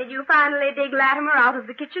 did you finally dig Latimer out of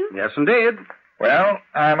the kitchen? Yes, indeed. Well,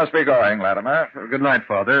 I must be going, Latimer. Good night,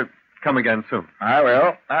 Father. Come again soon. I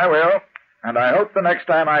will. And I hope the next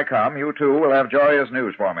time I come, you two will have joyous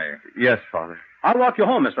news for me. Yes, Father. I'll walk you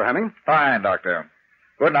home, Mr. Hemming. Fine, Doctor.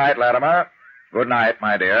 Good night, Latimer. Good night,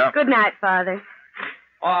 my dear. Good night, Father.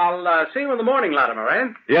 I'll see you in the morning, Latimer,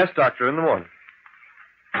 eh? Yes, Doctor, in the morning.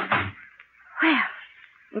 Well,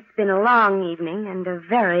 it's been a long evening and a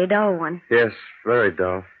very dull one. Yes, very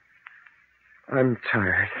dull. I'm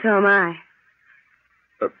tired. So am I.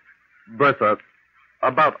 Bertha,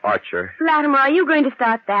 about Archer. Latimer, are you going to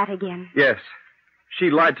start that again? Yes. She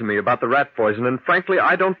lied to me about the rat poison, and frankly,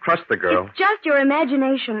 I don't trust the girl. It's just your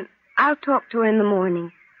imagination. I'll talk to her in the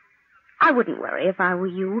morning. I wouldn't worry if I were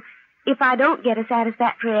you. If I don't get a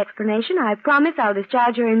satisfactory explanation, I promise I'll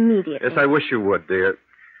discharge her immediately. Yes, I wish you would, dear.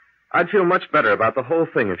 I'd feel much better about the whole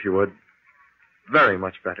thing if you would. Very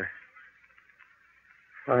much better.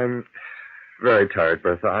 I'm very tired,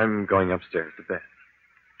 Bertha. I'm going upstairs to bed.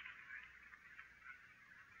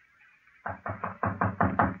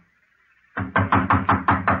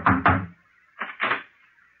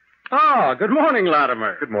 Oh, good morning,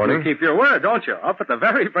 Latimer. Good morning. You keep your word, don't you? Up at the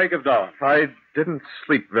very break of dawn. I didn't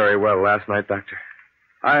sleep very well last night, Doctor.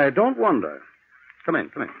 I don't wonder. Come in.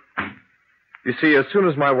 You see, as soon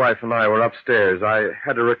as my wife and I were upstairs, I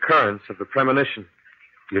had a recurrence of the premonition.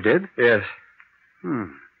 You did? Yes.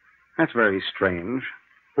 That's very strange.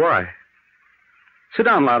 Why? Sit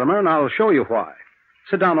down, Latimer, and I'll show you why.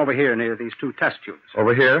 Sit down over here near these 2 test tubes.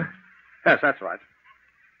 Over here? Yes, that's right.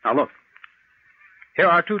 Now, look. Here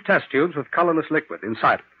are 2 test tubes with colorless liquid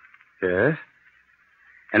inside them. Yes?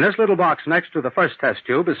 In this little box next to the first test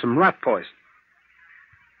tube is some rat poison.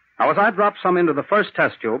 Now, as I drop some into the first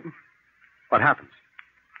test tube, what happens?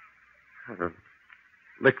 The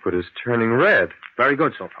liquid is turning red. Very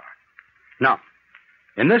good so far. Now,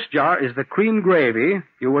 in this jar is the cream gravy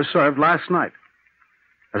you were served last night.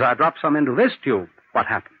 As I drop some into this tube, what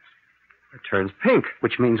happens? It turns pink.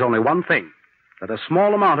 Which means only one thing. That a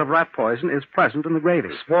small amount of rat poison is present in the gravy.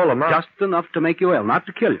 Small amount? Just enough to make you ill, not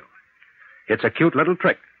to kill you. It's a cute little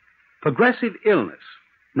trick. Progressive illness.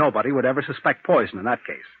 Nobody would ever suspect poison in that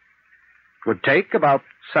case. It would take about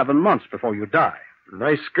 7 months before you die.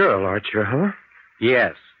 Nice girl, Archer, huh?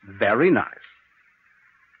 Yes, very nice.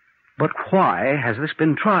 But why has this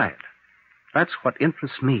been tried? That's what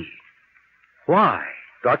interests me. Why?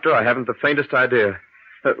 Doctor, I haven't the faintest idea.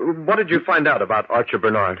 What did you find out about Archer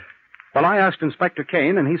Bernard? Well, I asked Inspector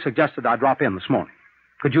Kane, and he suggested I drop in this morning.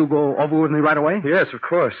 Could you go over with me right away? Yes, of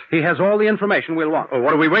course. He has all the information we'll want. Oh,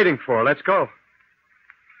 what are we waiting for? Let's go.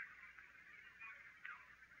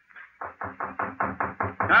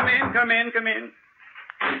 Come in.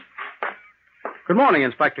 Good morning,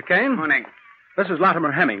 Inspector Kane. Morning. This is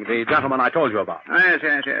Latimer Hemming, the gentleman I told you about. Yes.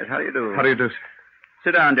 How do you do? How do you do, sir?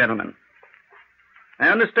 Sit down, gentlemen. I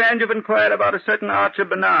understand you've inquired about a certain Archer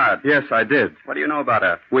Bernard. Yes, I did. What do you know about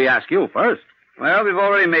her? We ask you first. Well, we've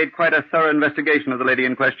already made quite a thorough investigation of the lady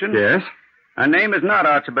in question. Yes? Her name is not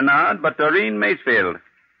Archer Bernard, but Doreen Macefield.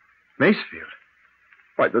 Macefield?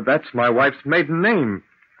 Why, that's my wife's maiden name.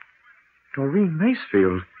 Doreen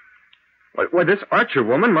Macefield. Why, this Archer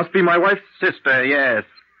woman must be my wife's sister, yes.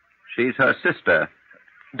 She's her sister.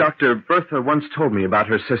 Dr. Bertha once told me about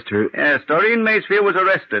her sister. Yes, Doreen Macefield was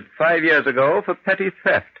arrested 5 years ago for petty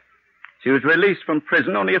theft. She was released from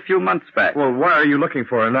prison only a few months back. Well, why are you looking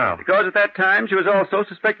for her now? Because at that time she was also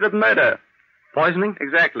suspected of murder. Poisoning?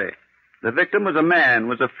 Exactly. The victim was a man,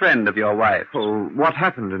 was a friend of your wife. Oh, what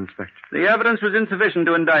happened, Inspector? The evidence was insufficient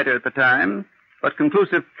to indict her at the time, but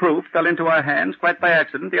conclusive proof fell into our hands quite by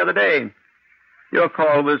accident the other day. Your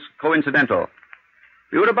call was coincidental.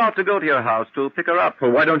 We were about to go to your house to pick her up.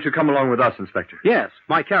 Well, why don't you come along with us, Inspector? Yes,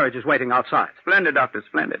 my carriage is waiting outside. Splendid, Doctor,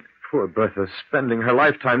 splendid. Poor Bertha, spending her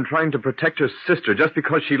lifetime trying to protect her sister just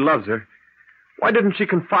because she loves her. Why didn't she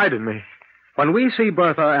confide in me? When we see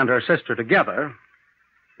Bertha and her sister together,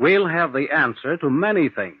 we'll have the answer to many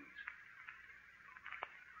things.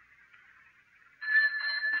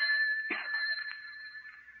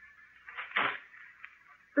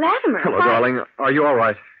 Latimer. Hello, darling. Are you all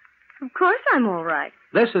right? Of course I'm all right.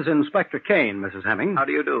 This is Inspector Kane, Mrs. Hemming. How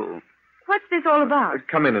do you do? What's this all about?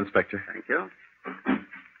 Come in, Inspector. Thank you.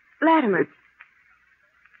 Latimer.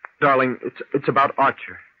 Darling, it's about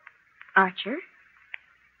Archer. Archer?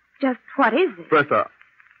 Just what is it? Bertha,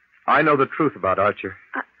 I know the truth about Archer.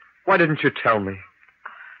 Why didn't you tell me?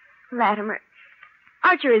 Latimer,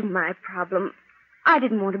 Archer isn't my problem. I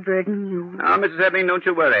didn't want to burden you. Now, Mrs. Hemming, don't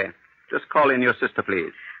you worry. Just call in your sister,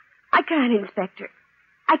 please. I can't, Inspector.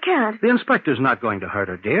 I can't. The inspector's not going to hurt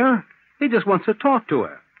her, dear. He just wants to talk to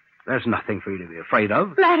her. There's nothing for you to be afraid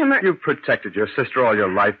of. Latimer. You've protected your sister all your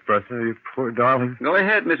life, Bertha, you poor darling. Go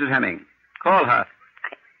ahead, Mrs. Hemming. Call her.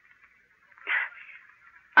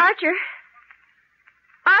 Archer.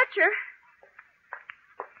 Archer.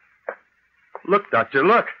 Look, Doctor,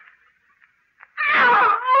 look.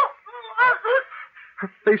 Her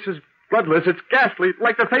face is bloodless. It's ghastly,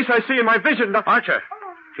 like the face I see in my vision. Archer.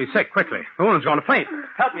 She's sick, quickly. The woman's going to faint.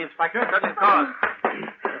 Help me, Inspector. Sudden cause.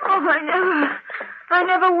 Oh, I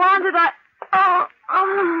never wanted that. Oh.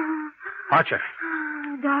 Archer.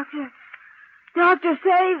 Doctor,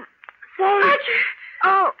 save. Archer.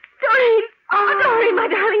 Oh, Doreen. Oh, Doreen, my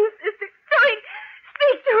darling sister. Doreen,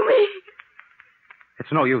 To me.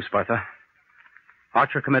 It's no use, Bertha.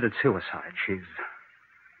 Archer committed suicide. She's...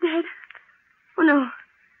 Dead? Oh, no.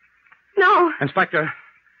 No. Inspector,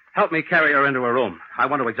 help me carry her into her room. I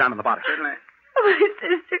want to examine the body. Certainly. Oh, my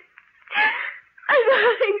sister. My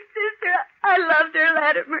darling sister. I loved her,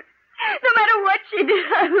 Latimer. No matter what she did,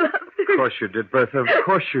 I loved her. Of course you did, Bertha. Of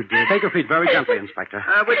course you did. Take her feet very gently, Inspector.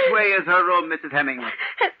 Which way is her room, Mrs. Hemming?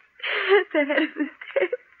 At the head of the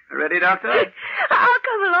stairs. Ready, Doctor? I'll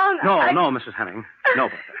come along. No, Mrs. Hemming. No,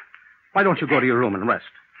 Bertha. Why don't you go to your room and rest?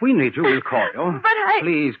 If we need you, we'll call you. But I...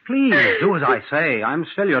 Please, do as I say. I'm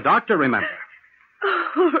still your doctor, remember.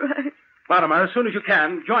 All right. Latimer, as soon as you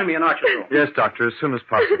can, join me in Archer's room. Yes, Doctor, as soon as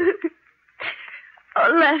possible. Oh,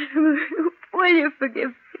 Latimer, will you forgive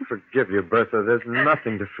me? Forgive you, Bertha. There's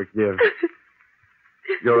nothing to forgive.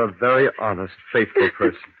 You're a very honest, faithful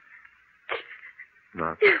person.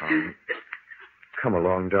 Now, come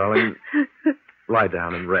along, darling. Lie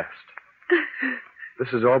down and rest. This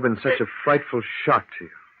has all been such a frightful shock to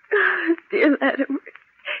you. Oh, dear Latimer.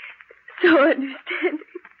 So understanding.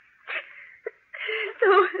 So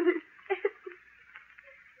understanding.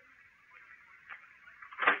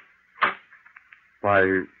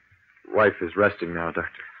 My wife is resting now,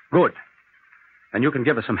 Doctor. Good. And you can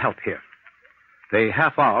give us some help here. The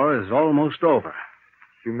half hour is almost over.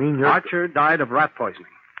 You mean you're... Archer died of rat poisoning.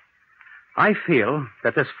 I feel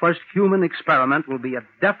that this first human experiment will be a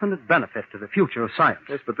definite benefit to the future of science.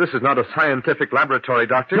 Yes, but this is not a scientific laboratory,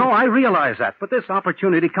 Doctor. No, I realize that, but this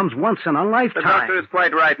opportunity comes once in a lifetime. The doctor is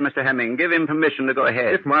quite right, Mr. Hemming. Give him permission to go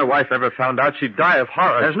ahead. If my wife ever found out, she'd die of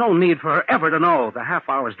horror. There's no need for her ever to know. The half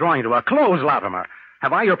hour is drawing to a close, Latimer.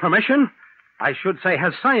 Have I your permission? I should say,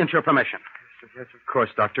 has science your permission? Yes, of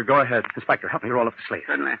course, Doctor. Go ahead. Inspector, help me roll up the sleeve.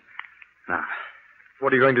 Certainly. Now,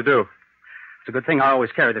 what are you going to do? It's a good thing I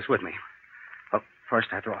always carry this with me. Well, first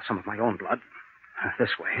I draw some of my own blood.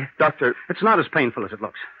 This way. Doctor. It's not as painful as it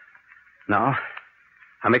looks. Now,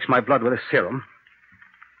 I mix my blood with a serum.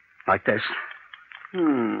 Like this.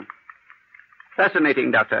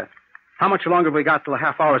 Fascinating, Doctor. How much longer have we got till the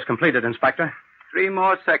half hour is completed, Inspector? 3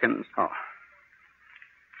 more seconds. Oh.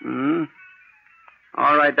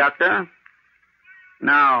 All right, Doctor.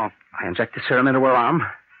 Now. I inject the serum into her arm.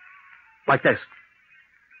 Like this.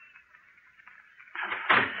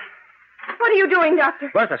 What are you doing, Doctor?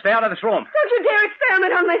 Bertha, stay out of this room. Don't you dare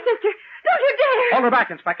experiment on my sister. Don't you dare. Hold her back,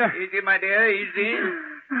 Inspector. Easy, my dear, easy.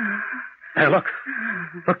 There, look.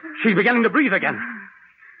 Look, she's beginning to breathe again.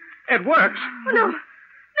 It works. Oh, no.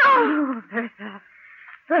 No. Bertha.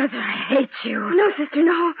 Bertha, I hate you. No, sister,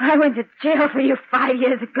 no. I went to jail for you 5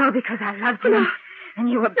 years ago because I loved you. No. And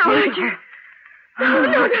you abused her. No,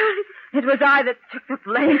 darling. It was I that took the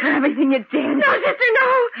blame for everything you did. No, sister,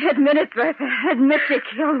 no. Admit it, Bertha. Admit you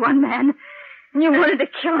killed one man. And you wanted to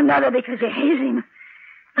kill another because you hate him.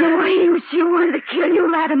 She wanted to kill you,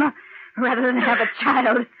 Latimer, rather than have a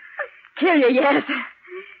child. Kill you, yes.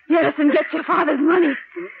 Yes, and get your father's money.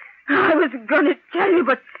 I was going to tell you,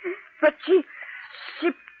 but she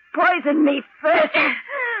poisoned me first.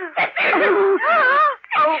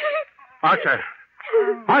 Archer.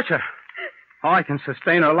 Archer. Oh, I can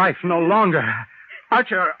sustain her life no longer.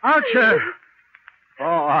 Archer.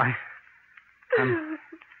 Oh,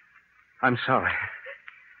 I'm sorry.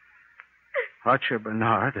 Archer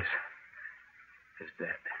Bernard is dead.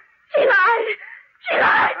 She lied.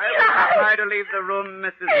 I'll try to leave the room,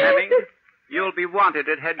 Mrs. Hemming. You'll be wanted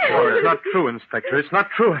at headquarters. It's not true, Inspector. It's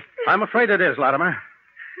not true. I'm afraid it is, Latimer.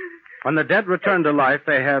 When the dead return to life,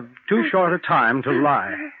 they have too short a time to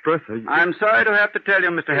lie. Bertha, I'm sorry to have to tell you,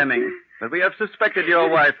 Mr. Hemming, but we have suspected your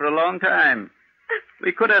wife for a long time.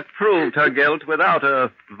 We could have proved her guilt without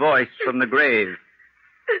a voice from the grave.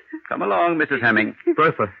 Come along, Mrs. Hemming.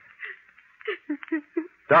 Bertha.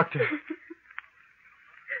 Doctor.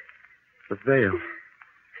 The veil.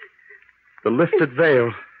 The lifted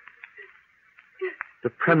veil. The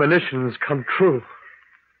premonitions come true.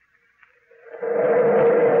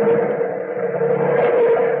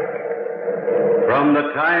 From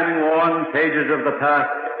the time-worn pages of the past,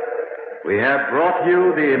 we have brought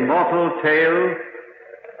you the immortal tale,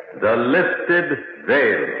 The Lifted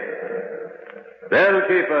Veil.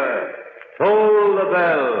 Bellkeeper, toll the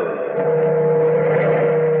bell.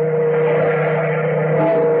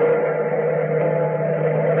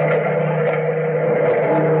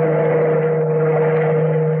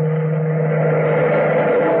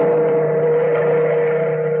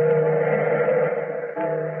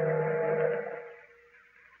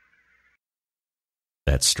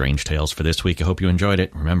 That's Strange Tales for this week. I hope you enjoyed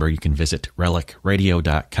it. Remember, you can visit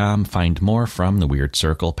relicradio.com, find more from The Weird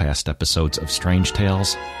Circle, past episodes of Strange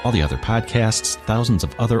Tales, all the other podcasts, thousands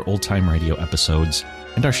of other old-time radio episodes,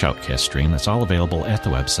 and our Shoutcast stream. That's all available at the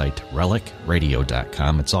website,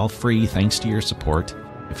 relicradio.com. It's all free thanks to your support.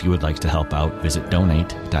 If you would like to help out, visit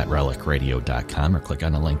donate.relicradio.com or click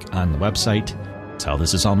on the link on the website. That's how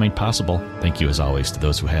this is all made possible. Thank you, as always, to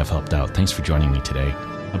those who have helped out. Thanks for joining me today.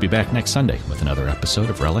 I'll be back next Sunday with another episode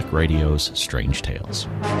of Relic Radio's Strange Tales.